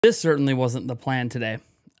This certainly wasn't the plan today.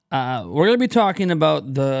 We're going to be talking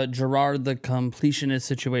about the Jirard the Completionist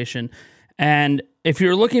situation. And if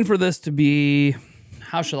you're looking for this to be,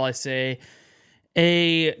 how shall I say,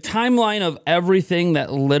 a timeline of everything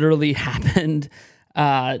that literally happened,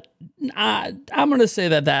 I'm going to say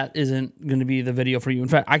that that isn't going to be the video for you. In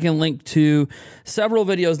fact, I can link to several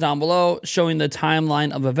videos down below showing the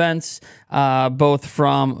timeline of events, both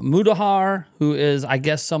from Mudahar, who is, I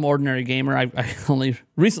guess, some ordinary gamer. I only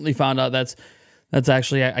recently found out that's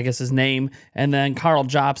actually, I guess, his name, and then Carl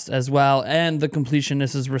Jobst as well, and the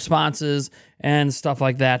Completionist's responses and stuff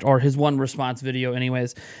like that, or his one response video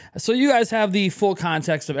anyways. So you guys have the full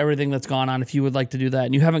context of everything that's gone on if you would like to do that,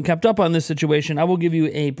 and you haven't kept up on this situation. I will give you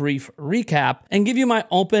a brief recap and give you my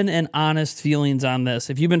open and honest feelings on this.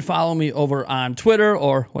 If you've been following me over on Twitter,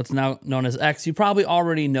 or what's now known as X, you probably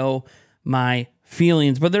already know my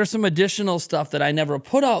feelings, but there's some additional stuff that I never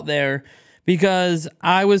put out there because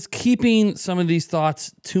I was keeping some of these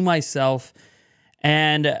thoughts to myself.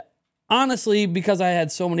 And honestly, because I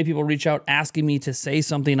had so many people reach out asking me to say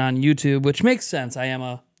something on YouTube, which makes sense. I am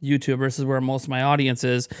a YouTuber. This is where most of my audience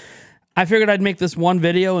is. I figured I'd make this one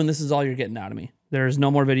video, and this is all you're getting out of me. There's no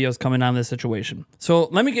more videos coming on this situation. So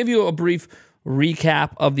let me give you a brief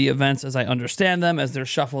recap of the events as I understand them, as they're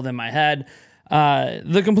shuffled in my head.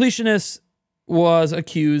 The Completionist was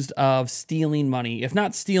accused of stealing money, if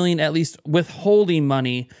not stealing, at least withholding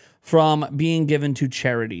money from being given to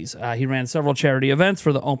charities. He ran several charity events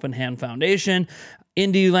for the Open Hand Foundation,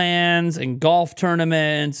 indie lands and golf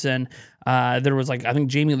tournaments, and there was, like, I think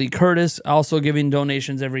Jamie Lee Curtis also giving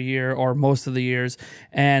donations every year, or most of the years,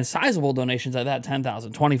 and sizable donations at that,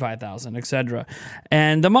 10,000, 25,000, etc.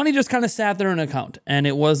 And the money just kind of sat there in an account, and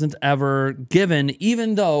it wasn't ever given,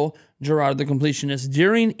 even though Jirard the Completionist,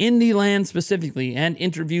 during Indie Land specifically, and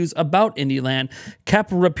interviews about Indie Land,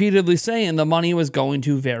 kept repeatedly saying the money was going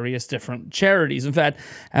to various different charities. In fact,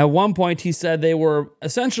 at one point he said they were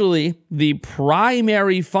essentially the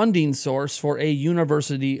primary funding source for a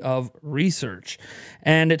university of research.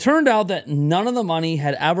 And it turned out that none of the money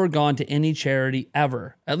had ever gone to any charity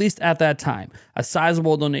ever, at least at that time. A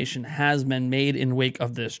sizable donation has been made in wake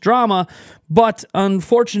of this drama, but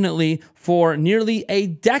unfortunately, for nearly a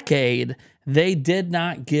decade, they did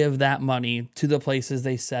not give that money to the places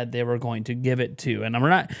they said they were going to give it to. And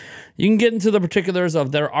you can get into the particulars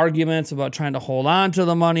of their arguments about trying to hold on to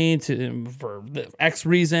the money for X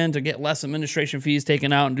reason, to get less administration fees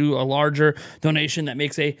taken out and do a larger donation that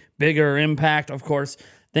makes a bigger impact. Of course,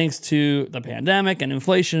 thanks to the pandemic and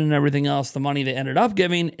inflation and everything else, the money they ended up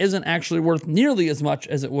giving isn't actually worth nearly as much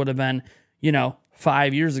as it would have been,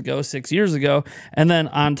 5 years ago, 6 years ago. And then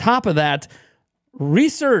on top of that,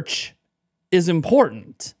 research is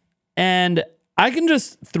important. And I can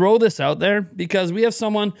just throw this out there because we have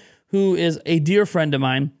someone who is a dear friend of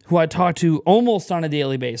mine who I talk to almost on a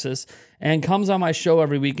daily basis and comes on my show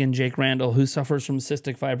every weekend, Jake Randall, who suffers from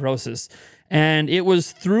cystic fibrosis. And it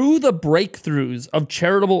was through the breakthroughs of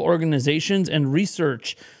charitable organizations and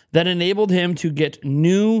research that enabled him to get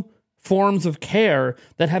new forms of care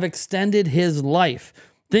that have extended his life.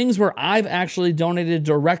 Things where I've actually donated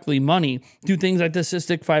directly money to things like the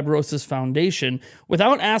Cystic Fibrosis Foundation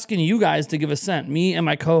without asking you guys to give a cent. Me and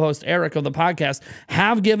my co-host Eric of the podcast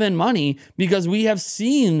have given money because we have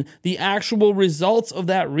seen the actual results of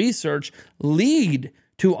that research lead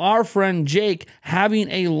to our friend Jake having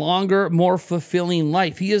a longer, more fulfilling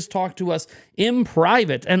life. He has talked to us in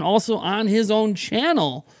private and also on his own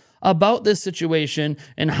channel about this situation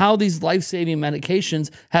and how these life-saving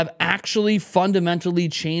medications have actually fundamentally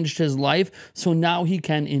changed his life, so now he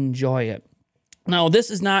can enjoy it. Now,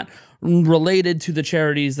 this is not related to the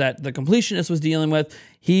charities that the Completionist was dealing with.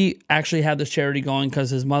 He actually had this charity going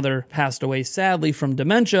because his mother passed away, sadly, from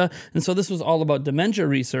dementia, and so this was all about dementia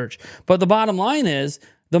research. But the bottom line is,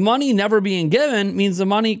 the money never being given means the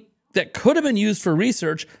money that could have been used for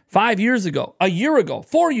research 5 years ago, a year ago,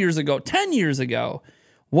 4 years ago, 10 years ago,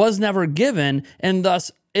 was never given, and thus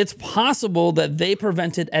it's possible that they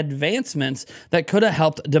prevented advancements that could have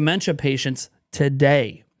helped dementia patients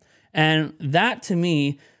today. And that, to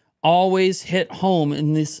me, always hit home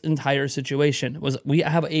in this entire situation. We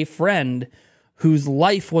have a friend whose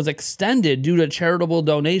life was extended due to charitable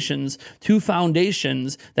donations to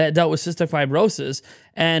foundations that dealt with cystic fibrosis,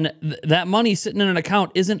 and that money sitting in an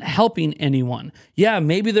account isn't helping anyone. Yeah,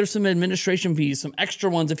 maybe there's some administration fees, some extra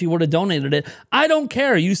ones if you would have donated it. I don't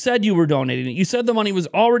care. You said you were donating it. You said the money was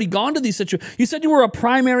already gone to these situations. You said you were a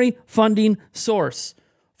primary funding source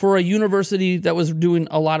for a university that was doing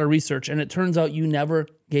a lot of research, and it turns out you never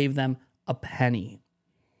gave them a penny.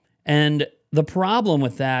 And the problem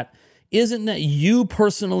with that isn't that you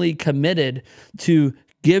personally committed to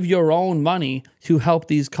give your own money to help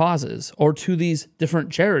these causes or to these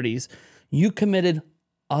different charities. You committed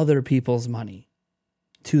other people's money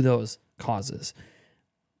to those causes.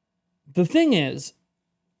 The thing is,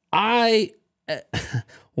 I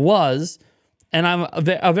was, and I'm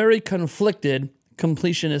a very conflicted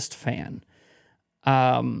completionist fan.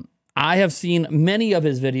 I have seen many of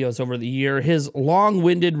his videos over the year. His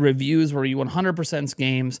long-winded reviews where he 100%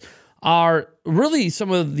 games are really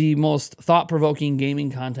some of the most thought-provoking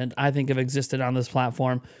gaming content I think have existed on this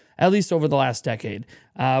platform, at least over the last decade.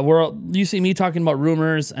 Where you see me talking about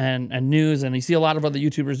rumors and news, and you see a lot of other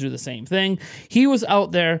YouTubers do the same thing. He was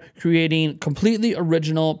out there creating completely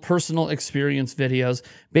original personal experience videos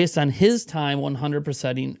based on his time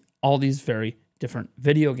 100%ing all these very different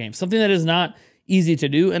video games. Something that is not easy to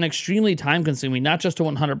do and extremely time consuming, not just to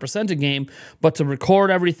 100% a game, but to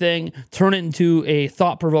record everything, turn it into a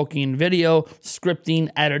thought-provoking video, scripting,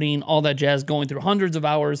 editing, all that jazz, going through hundreds of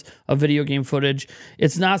hours of video game footage.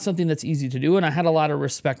 It's not something that's easy to do, and I had a lot of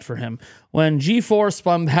respect for him. When G4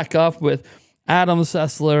 spun back up with Adam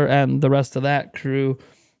Sessler and the rest of that crew,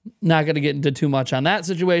 not going to get into too much on that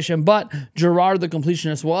situation, but Jirard the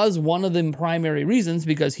Completionist was one of the primary reasons,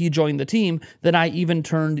 because he joined the team, that I even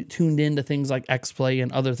tuned into things like X-Play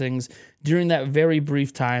and other things during that very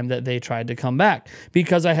brief time that they tried to come back.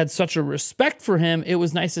 Because I had such a respect for him, it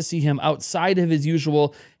was nice to see him outside of his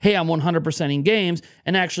usual, hey, I'm 100% in games,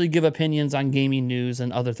 and actually give opinions on gaming news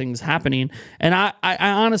and other things happening. And I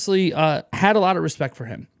honestly had a lot of respect for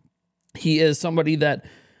him. He is somebody that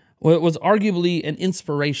was arguably an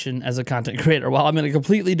inspiration as a content creator. While I'm in a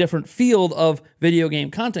completely different field of video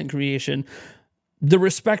game content creation, the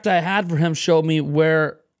respect I had for him showed me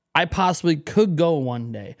where I possibly could go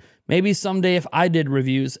one day. Maybe someday if I did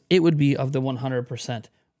reviews, it would be of the 100%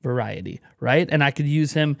 variety, right? And I could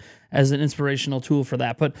use him as an inspirational tool for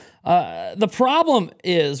that. But the problem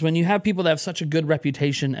is when you have people that have such a good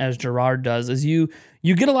reputation as Jirard does, is you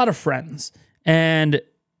get a lot of friends. And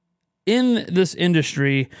in this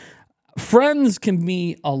industry, friends can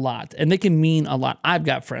mean a lot, and they can mean a lot. I've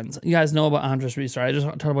got friends. You guys know about Andres Restart. I just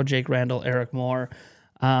talked about Jake Randall, Eric Moore.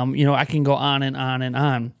 I can go on and on and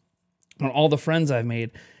on all the friends I've made.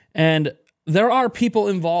 And there are people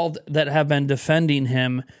involved that have been defending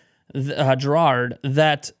him, Jirard,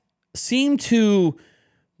 that seem to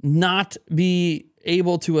not be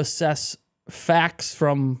able to assess facts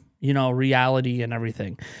from, reality and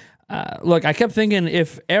everything. Look, I kept thinking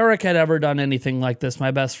if Eric had ever done anything like this,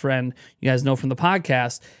 my best friend, you guys know from the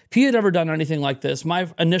podcast, if he had ever done anything like this, my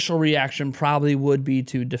initial reaction probably would be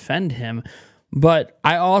to defend him. But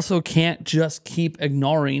I also can't just keep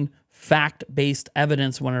ignoring fact-based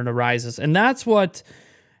evidence when it arises. And that's what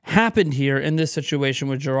happened here in this situation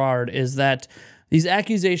with Jirard, is that these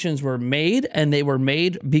accusations were made, and they were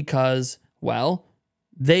made because, well,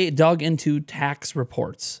 they dug into tax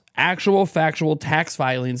reports, actual factual tax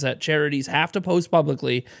filings that charities have to post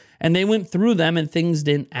publicly, and they went through them and things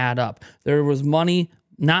didn't add up. There was money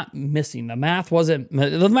not missing. The math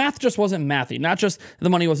just wasn't mathy. Not just the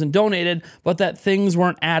money wasn't donated, but that things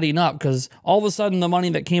weren't adding up, because all of a sudden the money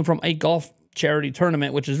that came from a golf charity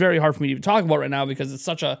tournament, which is very hard for me to talk about right now because it's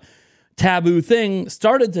such a taboo thing,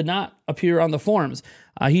 started to not appear on the forums.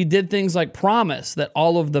 He did things like promise that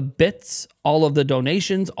all of the bits, all of the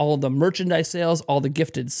donations, all of the merchandise sales, all the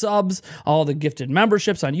gifted subs, all the gifted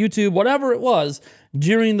memberships on YouTube, whatever it was,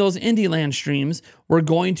 during those Indieland streams were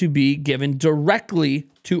going to be given directly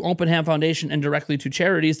to Open Hand Foundation and directly to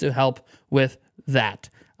charities to help with that.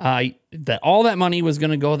 That all that money was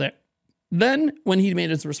going to go there. Then, when he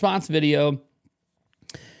made his response video,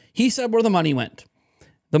 he said where the money went.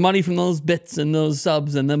 The money from those bits and those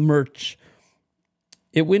subs and the merch,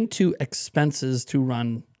 it went to expenses to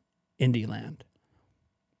run Indieland.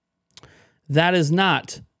 That is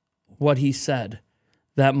not what he said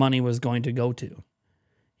that money was going to go to.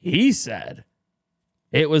 He said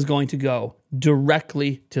it was going to go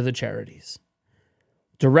directly to the charities,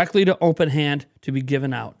 directly to Open Hand to be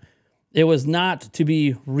given out. It was not to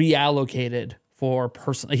be reallocated for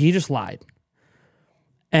personal. He just lied.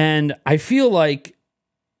 And I feel like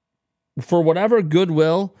for whatever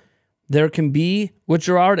goodwill there can be with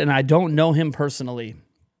Jirard, and I don't know him personally,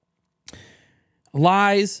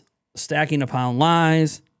 lies, stacking upon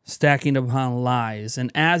lies, stacking upon lies.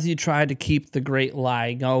 And as you try to keep the great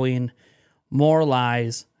lie going, more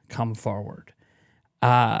lies come forward.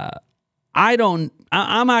 I'm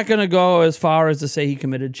not going to go as far as to say he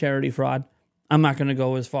committed charity fraud. I'm not going to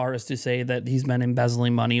go as far as to say that he's been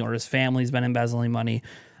embezzling money or his family's been embezzling money.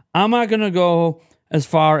 I'm not going to go as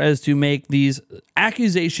far as to make these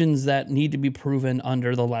accusations that need to be proven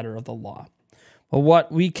under the letter of the law. But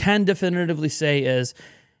what we can definitively say is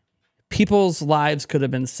people's lives could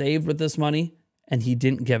have been saved with this money, and he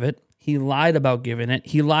didn't give it. He lied about giving it.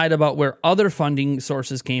 He lied about where other funding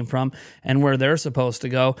sources came from and where they're supposed to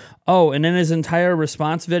go. Oh, and in his entire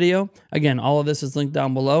response video, again, all of this is linked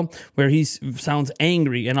down below, where he sounds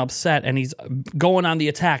angry and upset, and he's going on the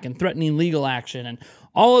attack and threatening legal action and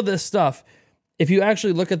all of this stuff. If you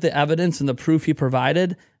actually look at the evidence and the proof he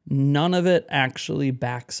provided, none of it actually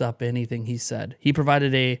backs up anything he said. He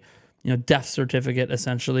provided a death certificate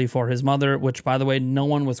essentially for his mother, which, by the way, no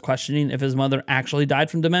one was questioning if his mother actually died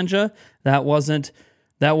from dementia. That wasn't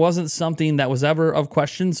something that was ever of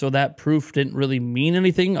question. So that proof didn't really mean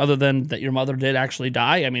anything other than that your mother did actually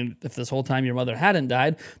die. I mean, if this whole time your mother hadn't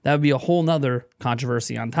died, that would be a whole nother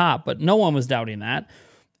controversy on top, but no one was doubting that.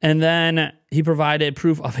 And then he provided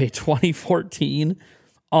proof of a 2014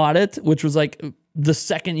 audit, which was like the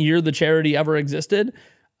second year the charity ever existed.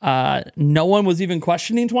 No one was even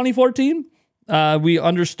questioning 2014. We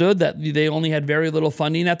understood that they only had very little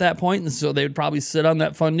funding at that point, and so they would probably sit on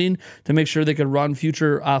that funding to make sure they could run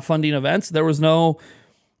future funding events. There was no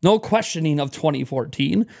questioning of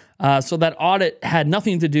 2014. So that audit had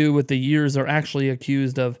nothing to do with the years they're actually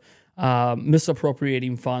accused of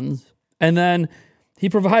misappropriating funds. And then he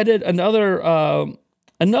provided another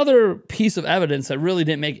piece of evidence that really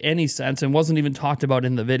didn't make any sense and wasn't even talked about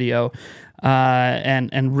in the video,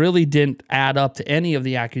 and really didn't add up to any of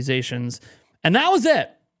the accusations. And that was it.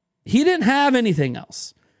 He didn't have anything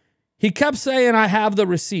else. He kept saying, I have the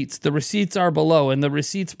receipts. The receipts are below, and the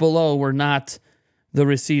receipts below were not the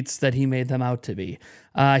receipts that he made them out to be.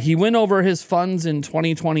 He went over his funds in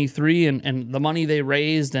 2023 and the money they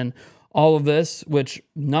raised and all of this, which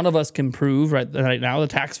none of us can prove right now. The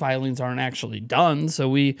tax filings aren't actually done, so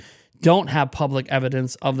we don't have public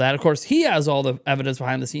evidence of that. Of course, he has all the evidence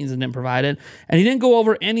behind the scenes and didn't provide it. And he didn't go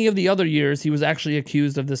over any of the other years he was actually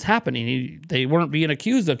accused of this happening. They weren't being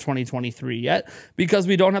accused of 2023 yet because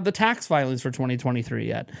we don't have the tax filings for 2023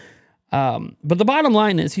 yet. But the bottom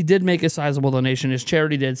line is he did make a sizable donation. His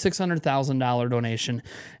charity did $600,000 donation,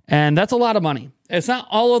 and that's a lot of money. It's not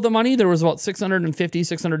all of the money. There was about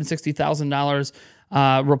 $660,000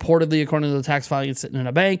 reportedly, according to the tax filing, sitting in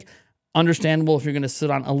a bank. Understandable if you're going to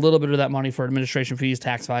sit on a little bit of that money for administration fees,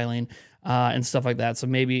 tax filing, and stuff like that. So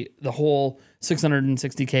maybe the whole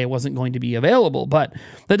 $660K wasn't going to be available, but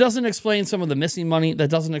that doesn't explain some of the missing money. That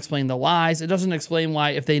doesn't explain the lies. It doesn't explain why,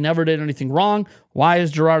 if they never did anything wrong, why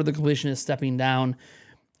is Jirard the Completionist stepping down?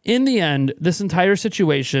 In the end, this entire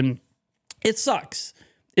situation, it sucks.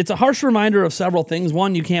 It's a harsh reminder of several things.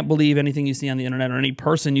 One, you can't believe anything you see on the internet or any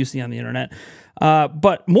person you see on the internet.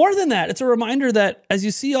 But more than that, it's a reminder that as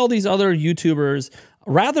you see all these other YouTubers,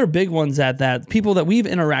 rather big ones at that, people that we've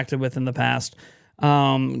interacted with in the past,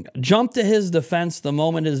 jump to his defense the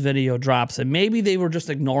moment his video drops. And maybe they were just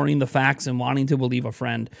ignoring the facts and wanting to believe a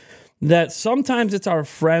friend. That sometimes it's our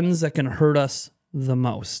friends that can hurt us the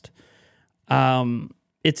most.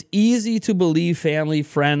 It's easy to believe family,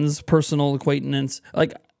 friends, personal acquaintance.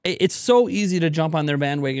 Like, it's so easy to jump on their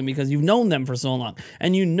bandwagon because you've known them for so long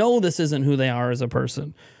and you know this isn't who they are as a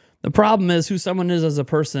person. The problem is who someone is as a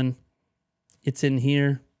person. It's in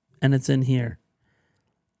here and it's in here.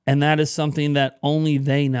 And that is something that only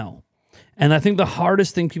they know. And I think the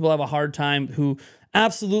hardest thing people have a hard time who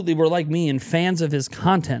absolutely were like me and fans of his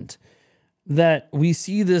content, that we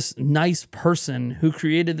see this nice person who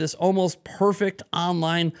created this almost perfect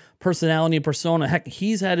online personality and persona. Heck,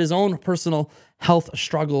 he's had his own personal health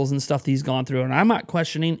struggles and stuff that he's gone through, and I'm not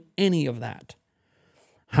questioning any of that.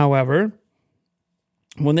 However,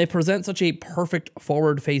 when they present such a perfect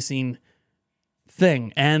forward-facing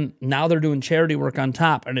thing, and now they're doing charity work on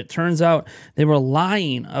top, and it turns out they were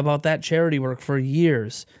lying about that charity work for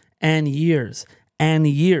years and years and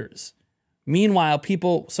years. Meanwhile,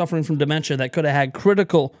 people suffering from dementia that could have had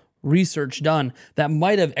critical research done that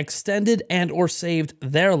might have extended and or saved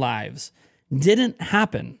their lives didn't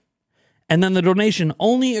happen. And then the donation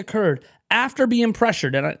only occurred after being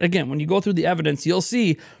pressured. And again, when you go through the evidence, you'll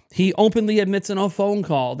see he openly admits in a phone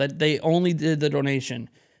call that they only did the donation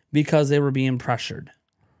because they were being pressured.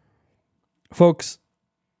 Folks,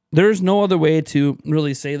 there's no other way to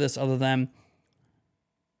really say this other than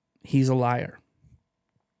he's a liar.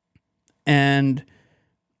 And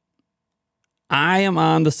I am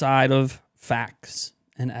on the side of facts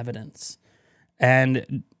and evidence.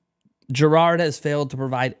 And Jirard has failed to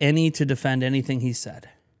provide any to defend anything he said.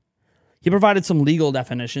 He provided some legal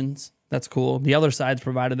definitions. That's cool. The other side's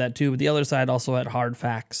provided that too, but the other side also had hard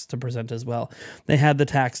facts to present as well. They had the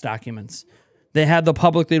tax documents. They had the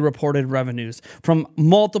publicly reported revenues from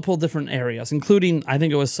multiple different areas, including, I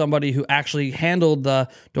think it was somebody who actually handled the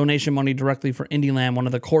donation money directly for Indieland, one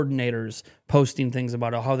of the coordinators posting things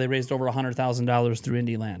about how they raised over $100,000 through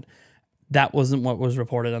Indieland. That wasn't what was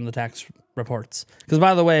reported on the tax reports. Because,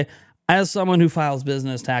 by the way, as someone who files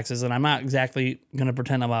business taxes, and I'm not exactly going to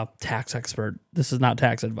pretend I'm a tax expert, this is not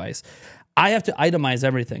tax advice. I have to itemize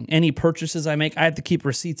everything. Any purchases I make, I have to keep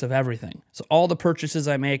receipts of everything. So all the purchases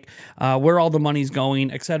I make, where all the money's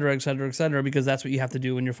going, et cetera, et cetera, et cetera, because that's what you have to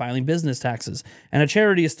do when you're filing business taxes. And a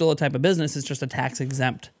charity is still a type of business. It's just a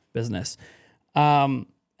tax-exempt business. And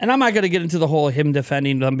I'm not going to get into the whole him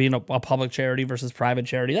defending them being a public charity versus private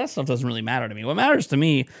charity. That stuff doesn't really matter to me. What matters to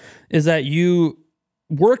me is that you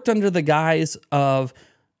worked under the guise of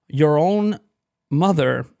your own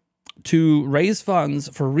mother to raise funds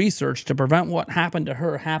for research to prevent what happened to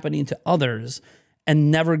her happening to others, and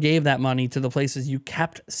never gave that money to the places you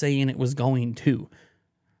kept saying it was going to.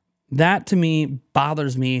 That, to me,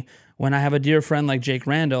 bothers me when I have a dear friend like Jake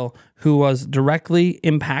Randall, who was directly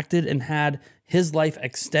impacted and had his life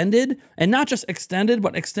extended, and not just extended,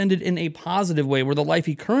 but extended in a positive way, where the life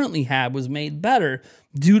he currently had was made better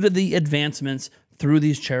due to the advancements through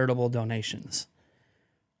these charitable donations.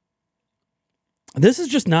 This is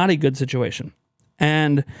just not a good situation.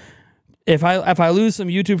 And if I lose some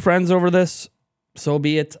YouTube friends over this, so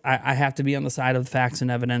be it. I have to be on the side of facts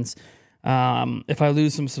and evidence. If I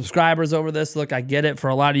lose some subscribers over this, look, I get it. For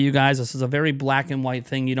a lot of you guys, this is a very black and white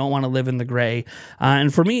thing. You don't want to live in the gray.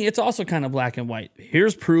 And for me, it's also kind of black and white.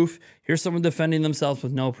 Here's proof. Here's someone defending themselves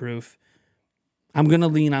with no proof. I'm going to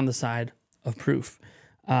lean on the side of proof.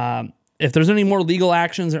 If there's any more legal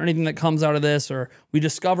actions or anything that comes out of this, or we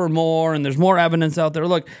discover more and there's more evidence out there,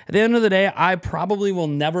 look, at the end of the day, I probably will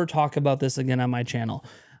never talk about this again on my channel.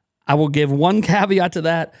 I will give one caveat to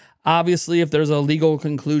that. Obviously, if there's a legal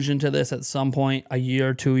conclusion to this at some point, a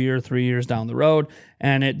year, 2 years, 3 years down the road,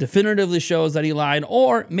 and it definitively shows that he lied,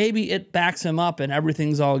 or maybe it backs him up and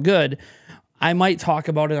everything's all good, I might talk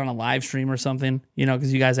about it on a live stream or something, you know,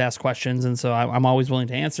 because you guys ask questions, and so I'm always willing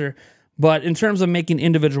to answer. But in terms of making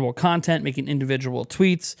individual content, making individual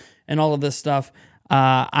tweets, and all of this stuff,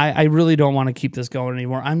 I really don't want to keep this going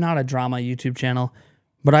anymore. I'm not a drama YouTube channel,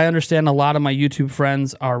 but I understand a lot of my YouTube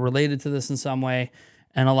friends are related to this in some way,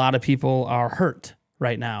 and a lot of people are hurt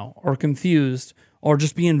right now, or confused, or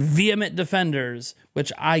just being vehement defenders,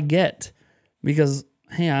 which I get, because,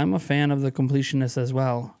 hey, I'm a fan of the Completionist as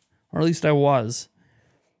well, or at least I was.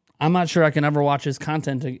 I'm not sure I can ever watch his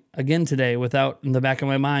content again today without in the back of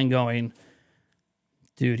my mind going,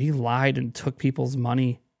 dude, he lied and took people's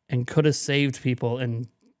money and could have saved people and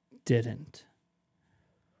didn't.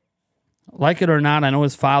 Like it or not, I know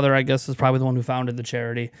his father, I guess, is probably the one who founded the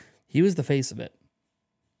charity. He was the face of it.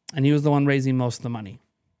 And he was the one raising most of the money.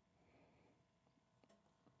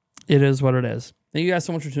 It is what it is. Thank you guys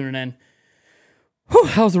so much for tuning in. Whew,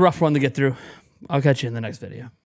 that was a rough one to get through. I'll catch you in the next video.